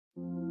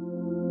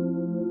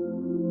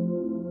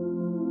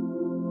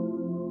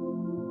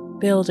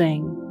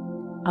Building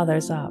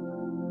others up.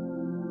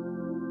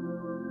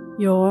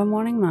 Your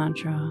morning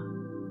mantra: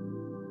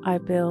 I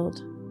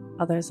build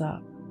others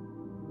up.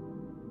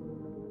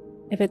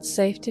 If it's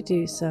safe to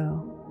do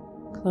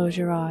so, close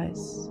your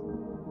eyes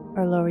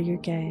or lower your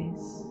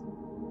gaze.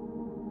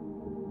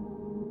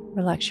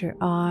 Relax your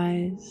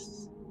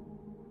eyes,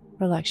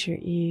 relax your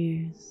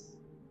ears,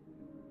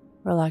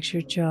 relax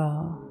your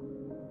jaw.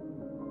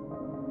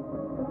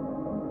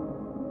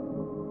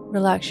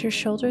 Relax your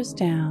shoulders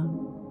down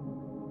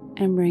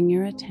and bring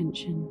your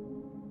attention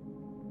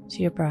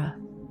to your breath.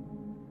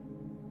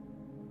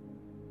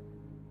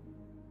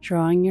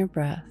 Drawing your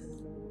breath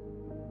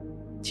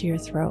to your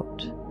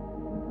throat.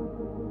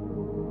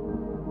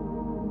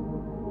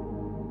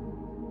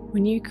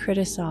 When you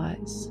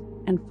criticize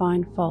and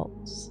find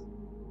faults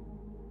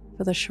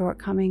for the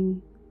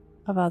shortcoming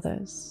of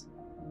others,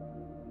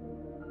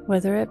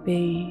 whether it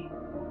be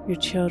your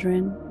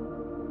children,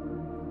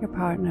 your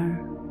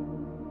partner,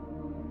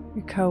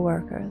 your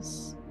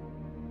co-workers,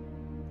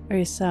 or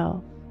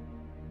yourself,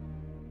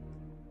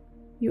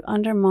 you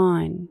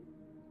undermine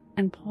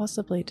and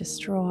possibly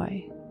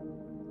destroy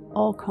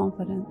all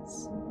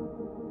confidence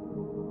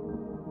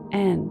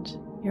and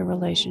your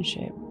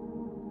relationship.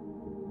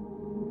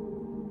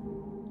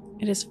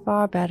 It is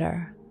far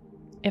better,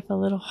 if a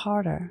little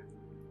harder,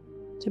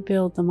 to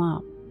build them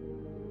up.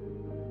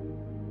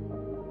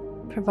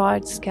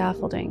 Provide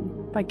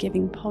scaffolding by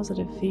giving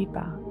positive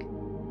feedback.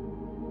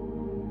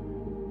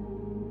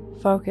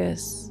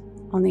 Focus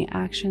on the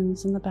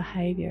actions and the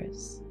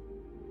behaviors.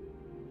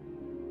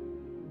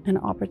 An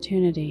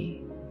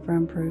opportunity for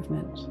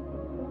improvement.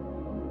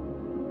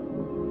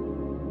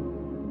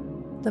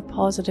 The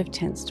positive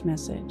tensed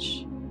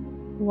message: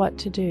 what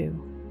to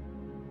do,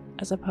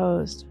 as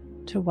opposed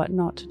to what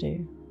not to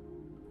do.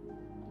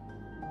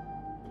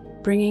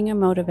 Bringing a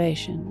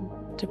motivation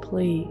to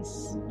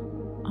please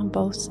on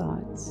both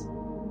sides.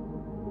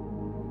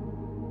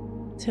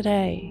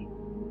 Today,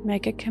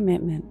 make a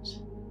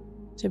commitment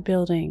to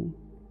building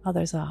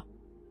others up.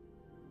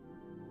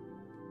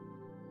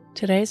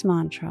 Today's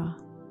mantra: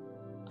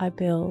 I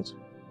build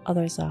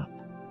others up.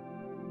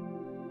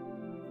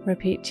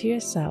 Repeat to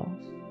yourself,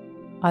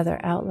 either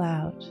out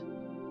loud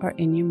or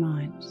in your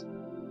mind: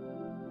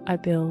 I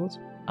build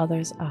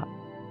others up.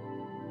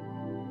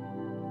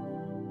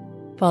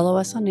 Follow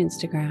us on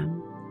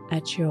Instagram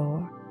at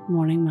Your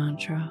Morning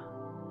Mantra.